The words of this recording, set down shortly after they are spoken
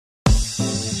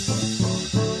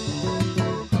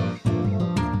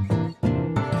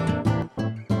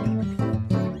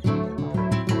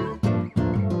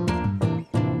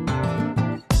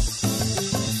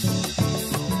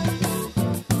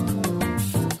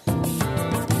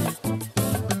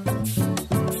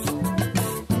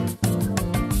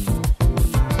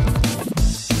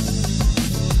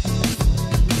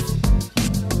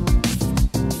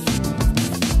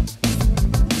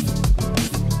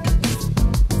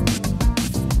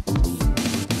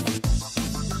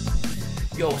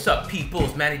Yo, what's up, people?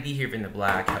 It's Matty D here from the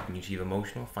Black, helping you achieve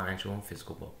emotional, financial, and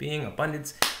physical well-being,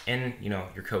 abundance, and,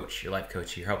 your coach, your life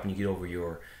coach here, helping you get over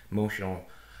your emotional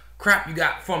crap you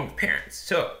got from your parents.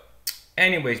 So,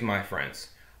 anyways, my friends,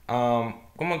 I'm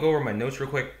going to go over my notes real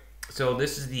quick. So,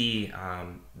 this is the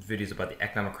videos about the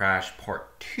economic crash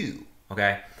part 2,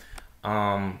 okay?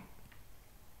 What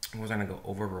was I going to go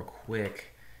over real quick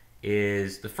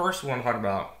is the first one talking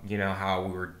about, how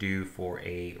we were due for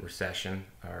a recession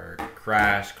or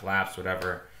crash, collapse,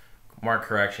 whatever, market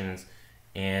corrections,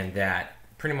 and that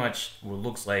pretty much what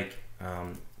looks like,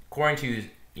 according to,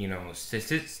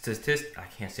 I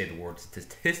can't say the word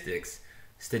statistics,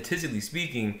 statistically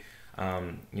speaking,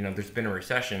 there's been a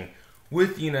recession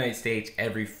with the United States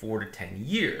every 4 to 10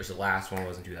 years. The last one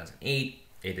was in 2008.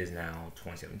 It is now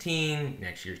 2017.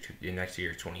 Next year is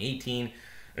 2018.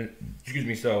 Excuse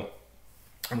me. So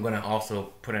I'm going to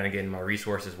also put in again my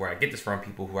resources where I get this from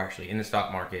people who are actually in the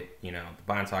stock market,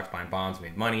 buying stocks, buying bonds,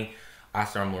 made money.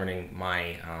 After I'm learning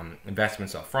my investment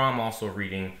stuff from, also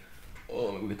reading,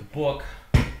 let me get the book,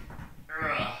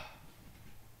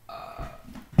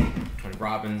 Tony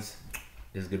Robbins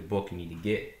is a good book you need to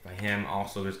get by him.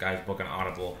 Also, this guy's book on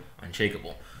Audible,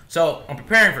 Unshakable. So I'm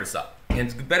preparing for stuff, and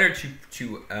it's better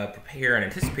to prepare and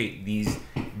anticipate these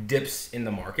dips in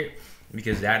the market,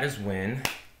 because that's when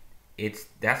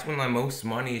the most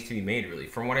money is to be made, really,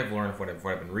 from what I've learned, what I've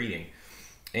been reading.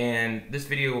 And this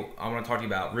video, I'm going to talk to you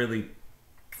about really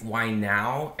why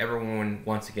now everyone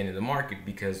wants to get into the market,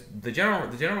 because the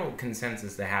general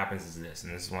consensus that happens is this,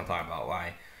 and this is what I want to talk about,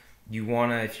 why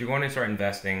if you're going to start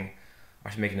investing, I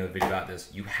should make another video about this,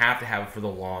 you have to have it for the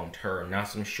long term, not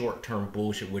some short term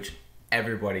bullshit, which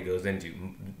everybody goes into,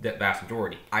 the vast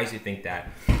majority. I used to think that.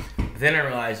 Then I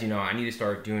realized, I need to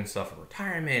start doing stuff for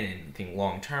retirement and think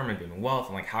long term and building wealth.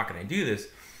 I'm like, how can I do this?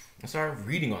 I started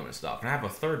reading on this stuff. And I have a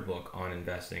third book on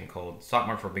investing called Stock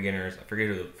Market for Beginners. I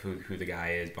forget who the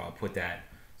guy is, but I'll put that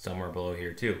somewhere below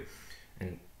here too.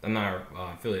 And I'm not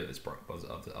an affiliate of this person.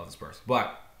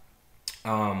 But,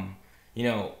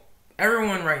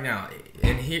 everyone right now,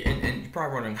 and you're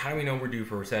probably wondering, how do we know we're due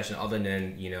for a recession other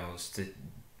than,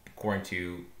 according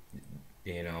to,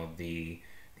 the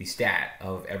stat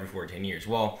of every 4 to 10 years.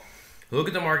 Well, look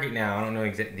at the market now. I don't know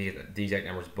the exact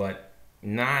numbers, but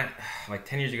not like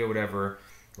 10 years ago, whatever,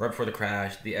 right before the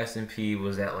crash, the S&P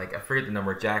was at I forget the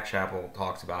number. Jack Chappell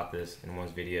talks about this in one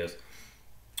of his videos.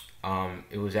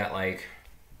 It was at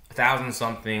 1,000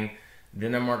 something.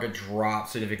 Then the market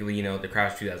dropped significantly, the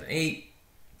crash 2008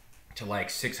 to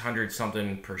 600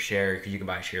 something per share, because you can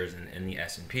buy shares in the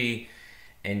S&P.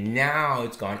 And now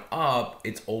it's gone up.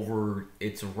 It's around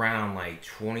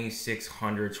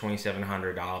 $2,600,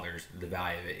 $2,700, the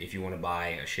value of it, if you want to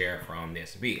buy a share from the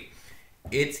S&P.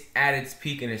 It's at its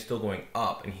peak and it's still going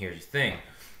up. And here's the thing.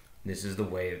 This is the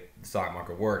way the stock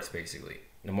market works, basically.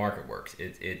 The market works.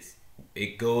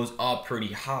 It goes up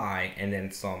pretty high, and then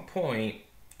at some point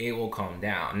it will come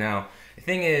down. Now, the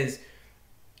thing is,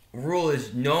 rule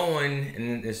is no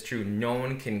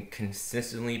one can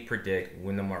consistently predict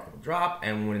when the market will drop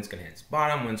and when it's going to hit its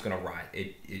bottom, when it's going to rise.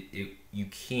 You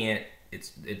can't,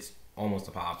 it's almost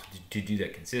impossible to do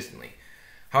that consistently.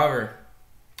 However,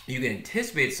 you can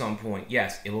anticipate at some point,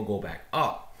 yes, it will go back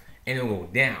up and it will go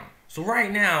down. So right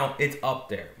now, it's up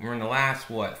there. We're in the last,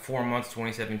 4 months,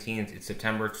 2017. It's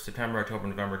September, October,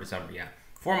 November, December. Yeah,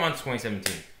 4 months,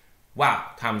 2017.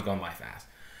 Wow, time's gone by fast.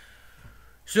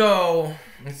 So,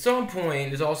 at some point,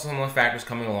 there's also some other factors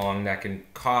coming along that can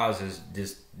cause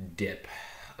this dip,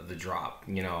 the drop.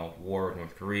 War with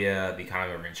North Korea, the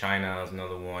economy over in China is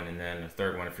another one, and then the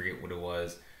third one, I forget what it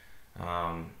was.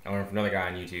 I learned from another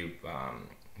guy on YouTube.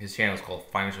 His channel is called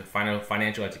Financial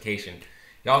Education.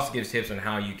 He also gives tips on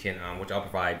how you can, which I'll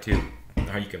provide too,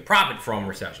 how you can profit from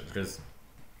recessions, because,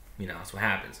 that's what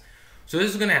happens. So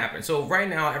this is going to happen. So right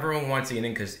now, everyone wants to get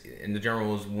in, because in the general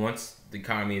rules, once the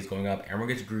economy is going up, everyone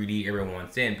gets greedy, everyone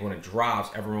wants in. But when it drops,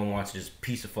 everyone wants to just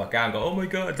piece the fuck out and go, oh my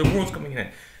God, the world's coming in.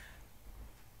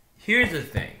 Here's the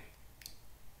thing.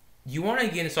 You want to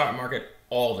get in the stock market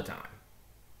all the time.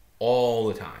 All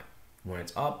the time. When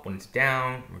it's up, when it's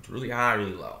down, when it's really high,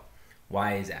 really low.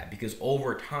 Why is that? Because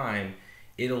over time,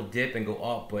 it'll dip and go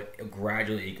up, but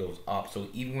gradually it goes up. So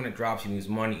even when it drops, you lose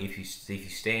money. If you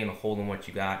stay and hold on what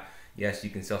you got, yes, you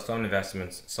can sell some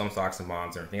investments, some stocks and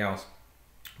bonds, and everything else.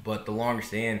 But the longer you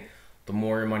stay in, the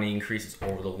more your money increases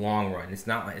over the long run. It's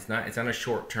not a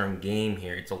short-term game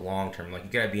here. It's a long-term. You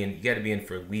gotta be in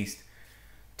for at least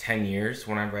 10 years.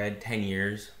 When I read 10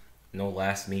 years, no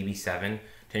less, maybe 7,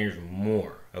 10 years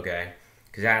more. Okay,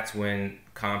 because that's when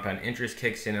compound interest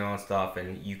kicks in and all that stuff,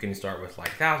 and you can start with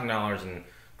 $1,000 and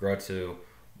grow to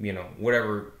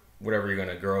whatever whatever you're going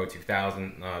to grow to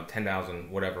 1,000,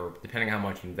 10,000, whatever, depending on how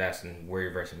much you invest and where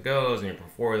your investment goes and your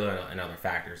portfolio and other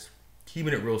factors.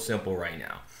 Keeping it real simple right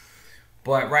now.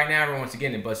 But right now, everyone wants to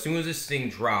get in it. But as soon as this thing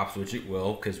drops, which it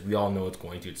will, because we all know it's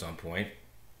going to at some point,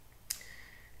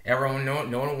 everyone, no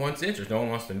one wants interest. No one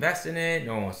wants to invest in it.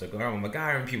 No one wants to go, oh my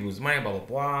God, and people lose money, blah, blah,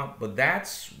 blah. But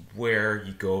that's where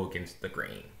you go against the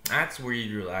grain. That's where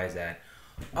you realize that,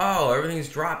 oh, everything's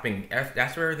dropping.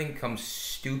 That's where everything becomes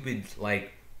stupid,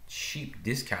 like cheap,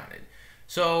 discounted.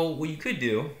 So what you could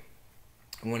do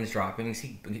when it's dropping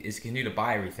is continue to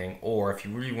buy everything. Or if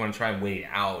you really want to try and wait it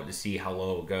out to see how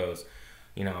low it goes,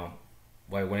 you know,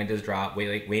 when it does drop,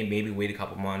 maybe wait a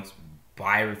couple months,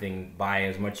 buy everything, buy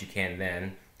as much you can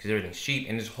then, because everything's cheap,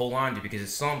 and just hold on to it, because at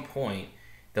some point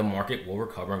the market will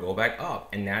recover and go back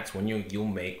up, and that's when you'll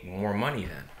make more money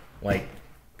then. Like,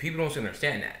 people don't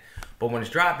understand that. But when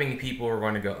it's dropping, people are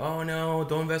going to go, oh no,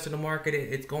 don't invest in the market,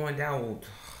 it's going down. Well,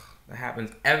 that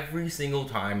happens every single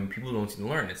time. People don't seem to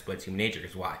learn this, but it's human nature.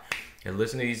 Because why? They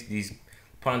listen to these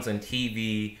pundits on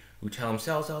TV who tell them,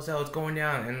 sell, it's going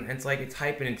down, and it's like, it's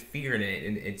hype and it's fear in it,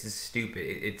 and it's just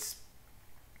stupid.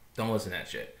 Don't listen to that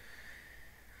shit.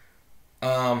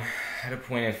 I had a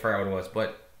point, I forgot what it was,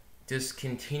 but just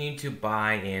continue to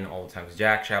buy in all the time. Because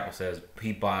Jack Chappell says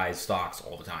he buys stocks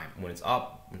all the time. When it's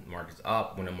up, when the market's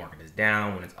up, when the market is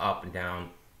down, when it's up and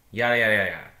down, yada, yada, yada,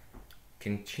 yada.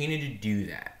 Continue to do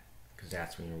that, because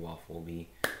that's when your wealth will be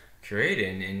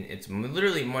created. And it's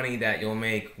literally money that you'll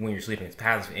make when you're sleeping. It's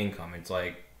passive income. It's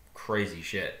like crazy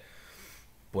shit,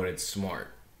 but it's smart.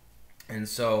 And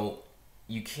so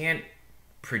you can't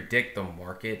predict the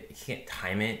market. You can't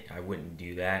time it. I wouldn't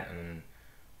do that. And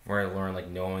where I learned, like,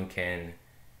 no one can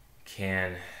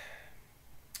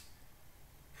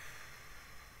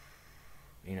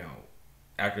you know,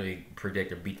 accurately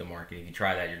predict or beat the market. If you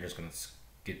try that, you're just gonna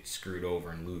get screwed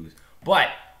over and lose. But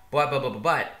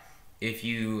if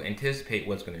you anticipate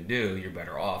what's going to do, you're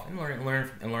better off, and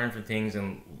learn from things,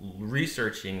 and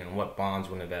researching on what bonds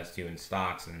would invest to, in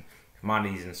stocks and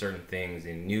commodities and certain things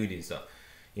and annuities and stuff.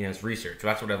 You know, it's research. So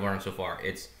that's what I've learned so far.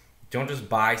 It's, don't just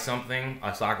buy something,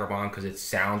 a stock or bond, because it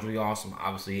sounds really awesome.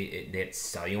 Obviously, they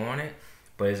sell you on it.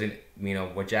 But is it, you know,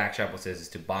 what Jack Chappell says is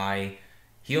to buy,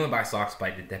 he only buys stocks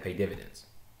that pay dividends.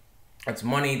 That's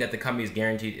money that the company is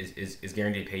guaranteed is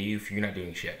guaranteed to pay you if you're not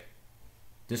doing shit.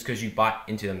 Just because you bought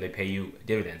into them, they pay you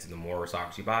dividends. And the more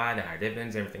stocks you buy, the higher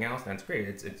dividends, everything else, that's great.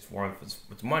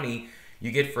 It's money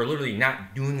you get for literally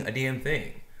not doing a damn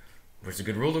thing. It's a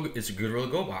good rule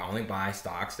to go by. Only buy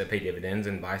stocks that pay dividends,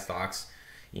 and buy stocks,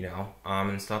 you know,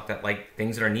 and stuff that, like,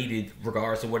 things that are needed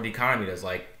regardless of what the economy does,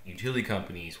 like utility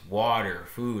companies, water,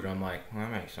 food. I'm like, well,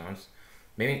 that makes sense.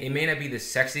 Maybe it may not be the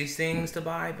sexiest things to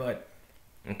buy, but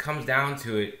it comes down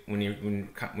to it, when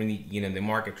you know, the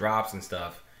market drops and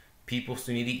stuff, people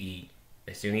still need to eat,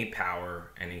 they still need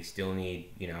power, and they still need,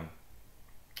 you know,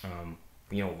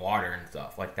 water and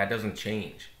stuff. Like, that doesn't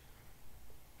change.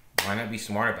 Why not be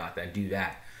smart about that and do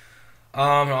that?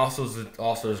 And also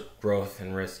there's growth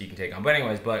and risks you can take on. But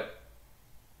anyways,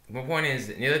 my point is,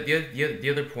 the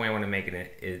other point I want to make in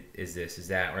it is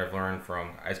that what I've learned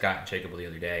from Scott and Jacob the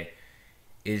other day,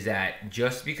 is that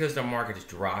just because the market is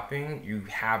dropping, you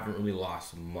haven't really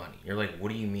lost money. You're like,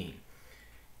 what do you mean?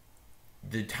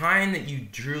 The time that you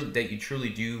truly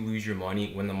do lose your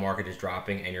money, when the market is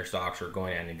dropping and your stocks are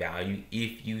going down in value,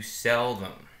 if you sell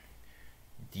them,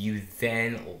 you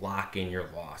then lock in your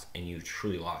loss, and you've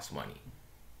truly lost money.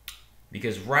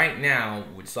 Because right now,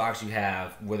 with stocks you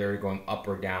have, whether they're going up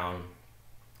or down,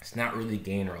 it's not really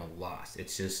gain or a loss.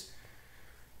 It's just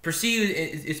perceived.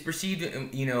 It's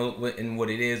perceived, you know, in what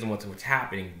it is and what's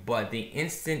happening. But the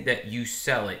instant that you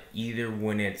sell it, either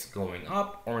when it's going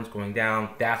up or when it's going down,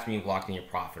 that's when you've locked in your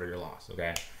profit or your loss.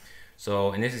 Okay.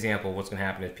 So in this example, what's going to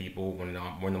happen is people, when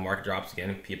the market drops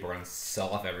again, people are going to sell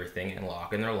off everything and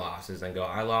lock in their losses and go,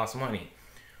 I lost money.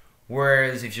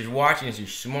 Whereas if you're watching this, you're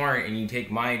smart, and you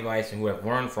take my advice and who I've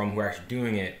learned from, who are actually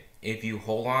doing it, if you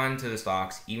hold on to the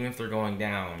stocks, even if they're going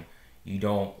down, you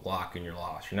don't lock in your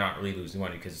loss. You're not really losing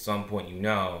money, because at some point you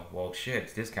know, well, shit,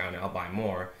 it's discounted, I'll buy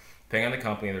more. Depending on the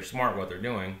company, they're smart what they're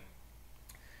doing,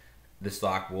 the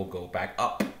stock will go back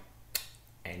up,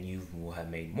 and you will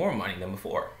have made more money than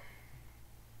before.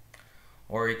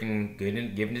 Or you can give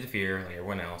into the fear like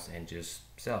everyone else and just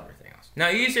sell everything else. Now,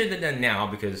 easier than done now,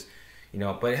 because, you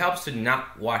know, but it helps to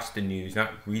not watch the news,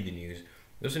 not read the news.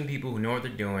 Listen to people who know what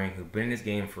they're doing, who've been in this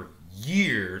game for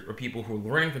years, or people who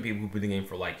are learning from people who've been in the game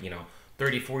for, like, you know,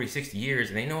 30, 40, 60 years,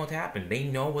 and they know what's happened. They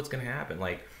know what's going to happen.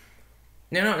 Like,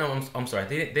 no, I'm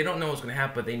sorry. They don't know what's going to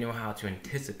happen, but they know how to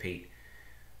anticipate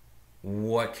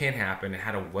what can happen and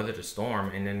how to weather the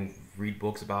storm, and then read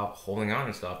books about holding on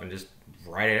and stuff and just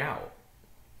write it out.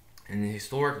 And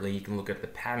historically, you can look at the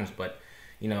patterns, but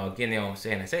again, they always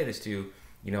say, and I say this too,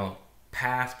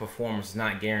 past performance does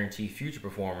not guarantee future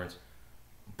performance,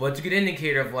 but it's a good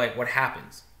indicator of like what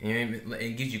happens.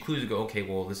 It gives you clues to go, okay,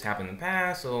 well, this happened in the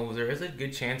past, so there is a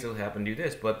good chance it'll happen to do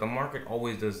this. But the market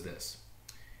always does this.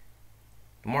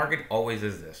 The market always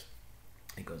does this.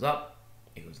 It goes up,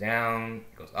 it goes down,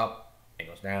 it goes up, it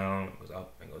goes down, it goes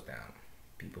up, and goes down.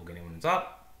 People get in when it's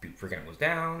up, people forget it goes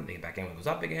down, they get back in when it goes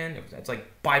up again. It's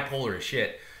like bipolar as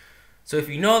shit. So if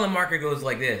you know the market goes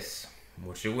like this,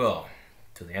 which it will,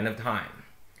 till the end of time,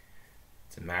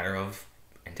 it's a matter of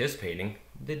anticipating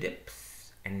the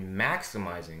dips and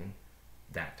maximizing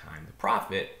that time to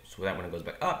profit, so that when it goes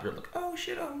back up, you're like, oh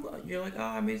shit, you're like, oh,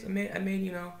 I made some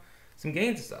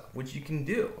gains and stuff, which you can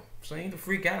do. So you need to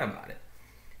freak out about it.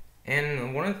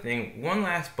 And one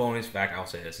last bonus fact I'll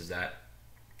say this is that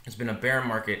it's been a bear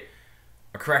market,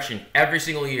 a correction every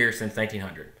single year since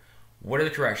 1900. What is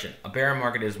a correction? A bear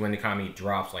market is when the economy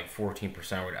drops like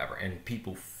 14% or whatever, and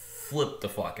people flip the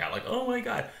fuck out, like, oh my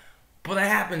god. But that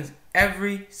happens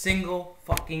every single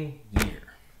fucking year.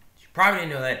 You probably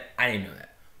didn't know that. I didn't know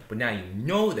that. But now you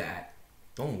know that.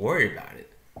 Don't worry about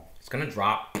it. It's gonna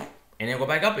drop, and it'll go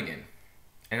back up again.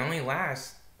 And it only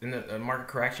lasts in the market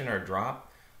correction or a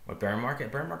drop or bear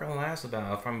market. Bear market only lasts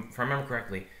about, if I remember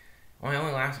correctly,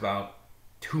 only lasts about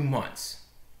 2 months.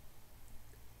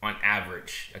 On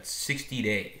average, that's 60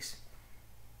 days.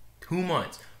 2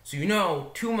 months.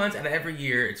 So 2 months out of every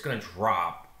year, it's gonna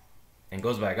drop and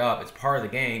goes back up. It's part of the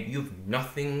game. You have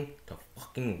nothing to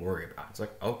fucking worry about. It's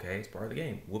like, okay, it's part of the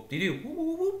game. Whoop-de-doo. Whoop,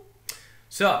 whoop, whoop.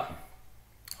 So,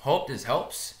 hope this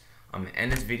helps. I'm gonna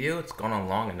end this video. It's gone on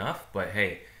long enough, but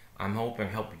hey, I'm hoping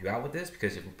to help you out with this,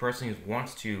 because if a person who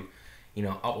wants to,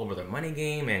 up level their money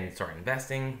game and start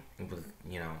investing,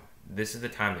 this is the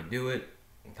time to do it.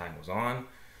 And time goes on.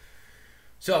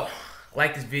 So,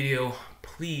 like this video,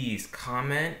 please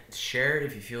comment, share it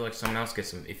if you feel like someone else gets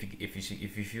some, if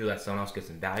you feel that someone else gets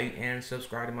some value, and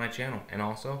subscribe to my channel. And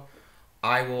also,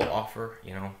 I will offer,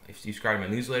 if you subscribe to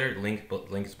my newsletter, link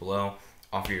is below.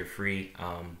 Offer your free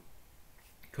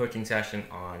coaching session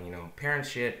on parent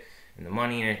shit and the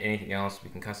money and anything else. We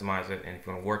can customize it, and if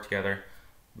you want to work together,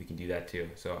 we can do that too.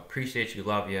 So appreciate you,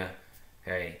 love you.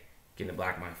 Hey, get in the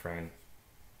black, my friend.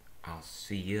 I'll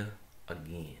see you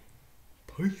again.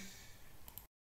 Peace.